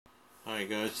Hi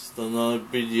guys, just another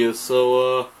video.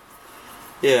 So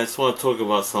yeah, I just want to talk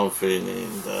about something,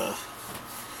 and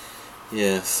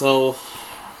yeah, so you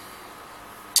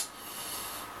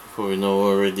probably know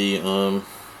already. I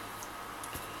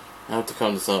have to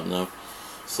count this up now.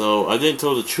 So I didn't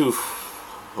tell the truth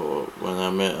when I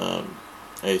met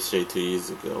ASJ 2 years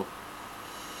ago.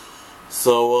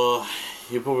 So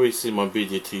you probably see my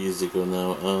video 2 years ago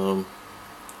now.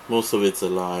 Most of it's a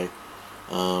lie.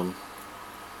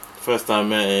 First time I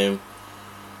met him,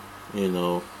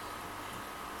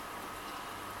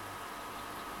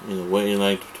 waiting in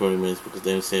line for 20 minutes because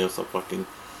they say I was so fucking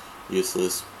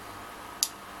useless.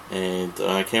 And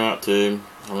I came up to him.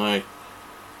 I'm like,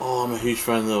 "Oh, I'm a huge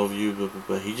fan of you,"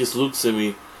 but he just looks at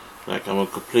me like I'm a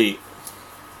complete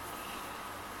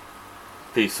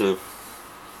piece of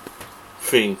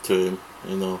thing to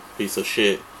him, piece of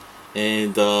shit.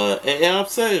 And it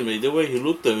upset me. The way he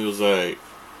looked at me was like,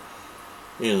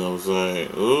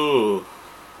 "Oh,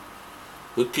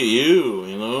 look at you,"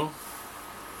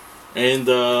 And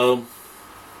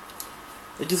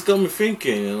it just got me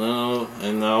thinking,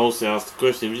 and I also asked the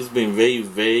question. He's just been very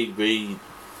vague, very,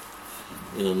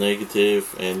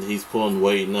 negative, and he's put on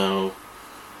weight now.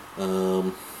 I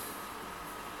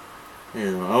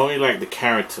only like the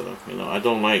character, I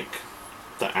don't like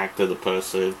the actor, the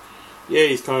person. Yeah,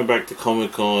 he's coming back to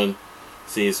Comic CON,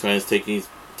 seeing his fans,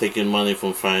 taking money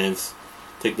from fans,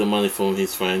 take the money from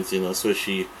his fans,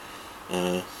 especially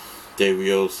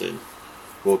Darius and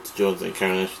Walter Jones and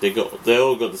Karen Ash. They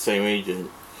all got the same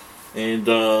agent, and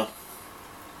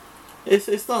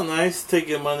it's not nice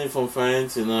taking money from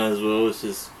fans, as well.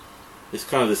 It's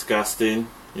kind of disgusting,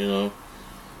 and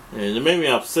it made me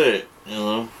upset,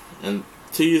 And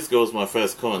 2 years ago was my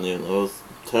first con, it was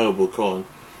a terrible con.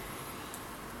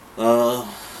 When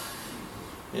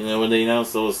they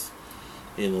announced those,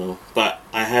 but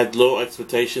I had low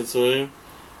expectations for him,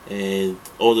 and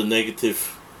all the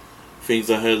negative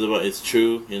things I heard about it's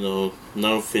true,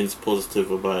 nothing's positive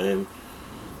about him.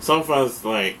 Some fans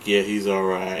yeah, he's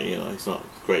alright, he's not a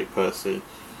great person.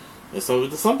 And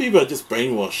some people are just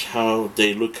brainwashed how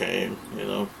they look at him,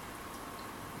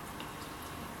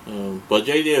 But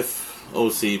JDF,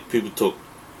 obviously, people talk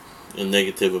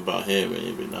negative about him and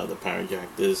even other Power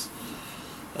actors.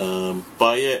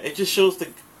 But yeah, it just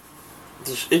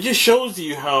shows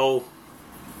you how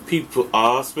people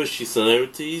are, especially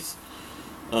celebrities.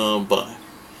 But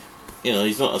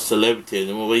he's not a celebrity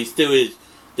anymore. But he still is,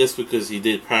 just because he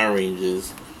did Power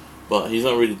Rangers. But he's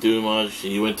not really doing much.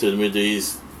 He went to the Middle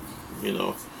East,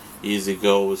 years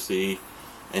ago, obviously,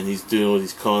 and he's doing all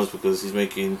these cons because he's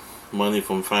making money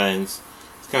from fans.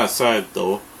 It's kind of sad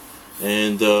though,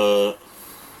 and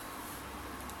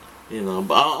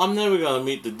but I'm never gonna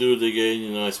meet the dude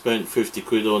again. I spent 50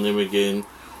 quid on him again.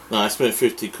 No, I spent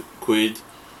 50 quid.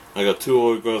 I got 2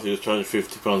 autographs. He was charging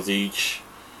 £50 each.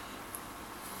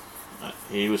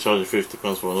 He was charging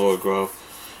 £50 for an autograph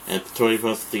and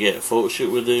 £20 to get a photo shoot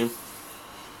with him.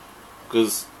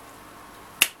 Because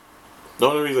the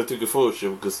only reason I took a photo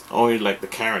shoot because I only like the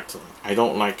character. I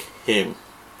don't like him.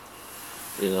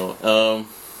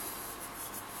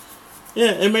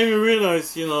 Yeah, it made me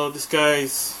realize, this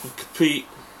guy's a complete,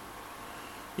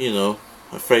 a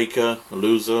faker, a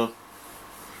loser,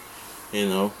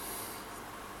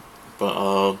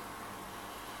 But,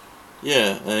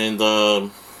 yeah, and, I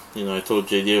told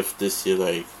JDF this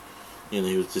year,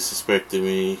 he was disrespecting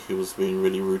me, he was being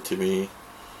really rude to me,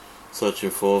 such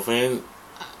and forth, and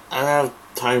I don't have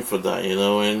time for that,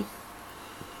 and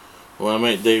when I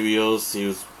met Darius, he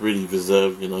was really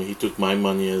reserved, he took my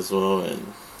money as well,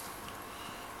 and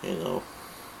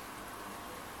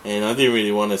and I didn't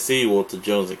really want to see Walter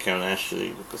Jones and Karen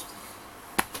Ashley because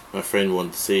my friend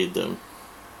wanted to see them.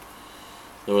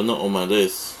 They were not on my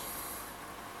list.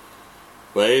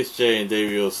 But ASJ and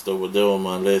Darius, they were on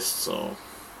my list, so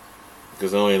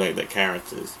because I only like their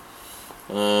characters.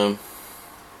 But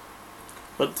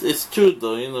it's true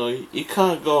though, you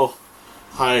can't go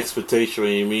high expectation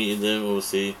when you meet them.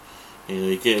 Obviously,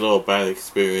 you get a lot of bad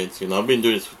experience. I've been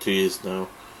doing this for 2 years now.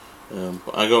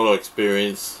 But I got a lot of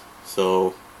experience,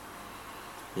 so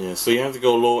yeah. So you have to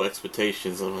go low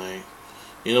expectations. I'm like,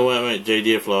 when I met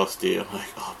JDF last year, I'm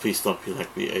like, oh, please don't be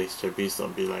like ASJ, please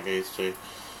don't be like ASJ.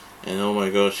 And oh my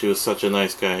gosh, he was such a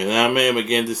nice guy. And I met him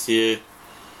again this year.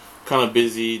 Kind of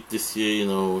busy this year,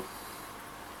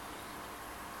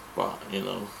 But he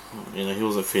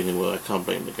wasn't feeling well. I can't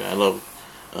blame the guy. I love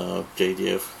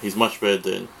JDF. He's much better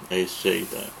than ASJ.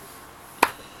 That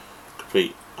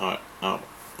complete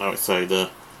outsider.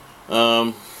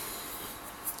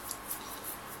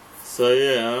 So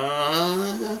yeah, I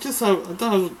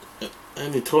don't have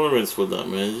any tolerance for that,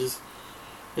 man.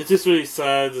 It's just really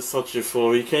sad that such a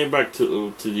fall. He came back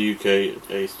to the UK at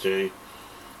ASJ.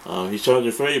 He's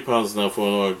charging £30 now for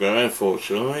an autograph,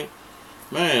 unfortunately.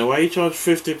 Man, why you charge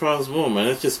 £50 more, man?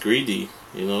 That's just greedy,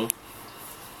 you know?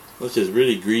 That's just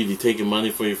really greedy, taking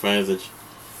money from your fans.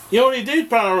 You only did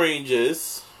Power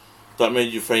Rangers that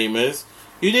made you famous.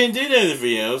 You didn't do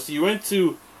anything else. You went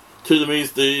to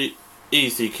the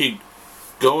East. You keep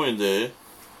going there,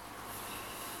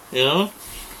 you know.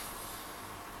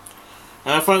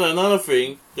 And I found out another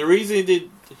thing. The reason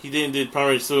he didn't do Power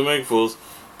Rangers Super Mega Force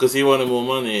because he wanted more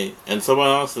money. And someone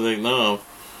else was like, no,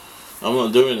 I'm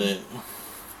not doing it.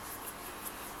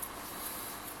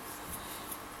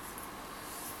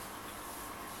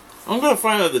 I'm gonna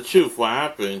find out the truth, what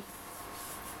happened.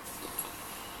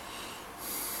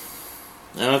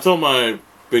 And I told my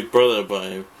big brother about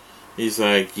him. He's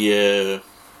like, yeah,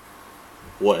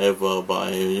 whatever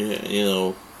about him, you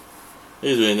know.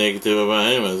 He's really negative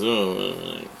about him as well.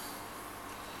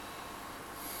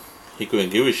 He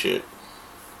couldn't give a shit.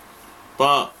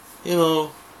 But, you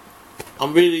know,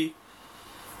 I'm really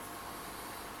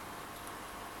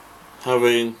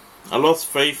I lost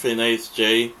faith in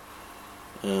ASJ,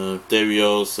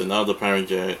 Darius, and other Power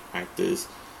Ranger actors.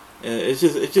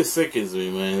 It just sickens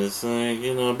me, man. It's like,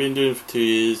 you know, I've been doing it for 2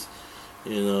 years.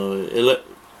 You know,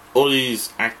 all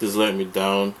these actors let me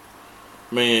down.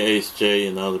 Mainly ASJ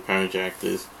and other Power Ranger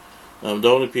actors. The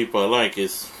only people I like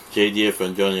is JDF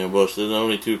and Johnny and Bush. They're the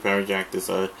only two Power Ranger actors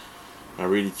I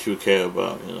really truly care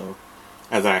about, you know,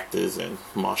 as actors and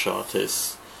martial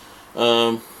artists.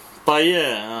 But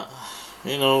yeah,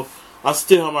 you know, I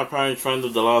still have my Power Ranger friend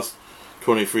of the last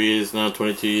 23 years now,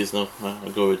 22 years now. I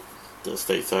go with the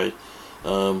stateside.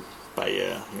 But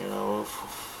yeah, you know,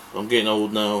 I'm getting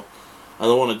old now. I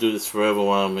don't want to do this forever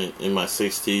while I'm in my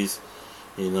 60s,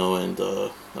 you know, and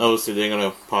obviously they're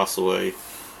gonna pass away.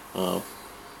 Don't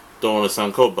want to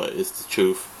sound cold, but it's the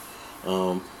truth.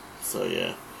 So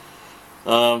yeah,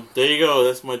 there you go.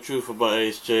 That's my truth about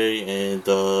ASJ, and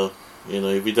you know,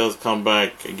 if he does come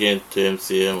back again to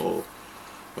MCM or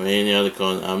any other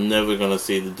con, I'm never gonna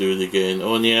see the dude again,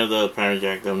 or any other Power Ranger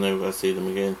actor. I'm never gonna see them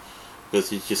again,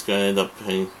 because he's just gonna end up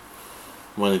paying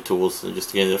money towards them just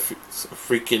to get a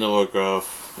freaking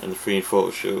autograph and a free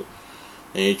photo shoot.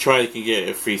 And you try to get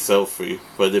a free selfie,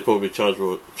 but they probably charge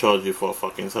you for a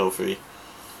fucking selfie.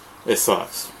 It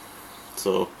sucks.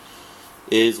 So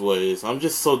it is what it is. I'm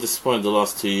just so disappointed the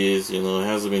last 2 years. You know, it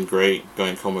hasn't been great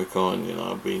going Comic Con. You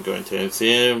know, I've been going to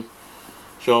MCM,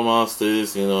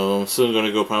 Showmasters. You know, I'm soon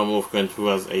gonna go Power Morph in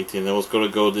 2018. I was gonna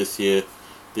go this year.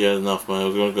 They had enough money. I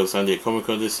was gonna go to San Diego Comic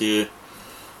Con this year,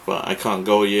 but I can't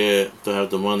go yet. Don't have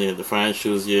the money at the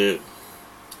financials yet.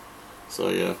 So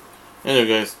yeah.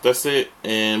 Anyway guys, that's it,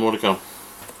 and more to come.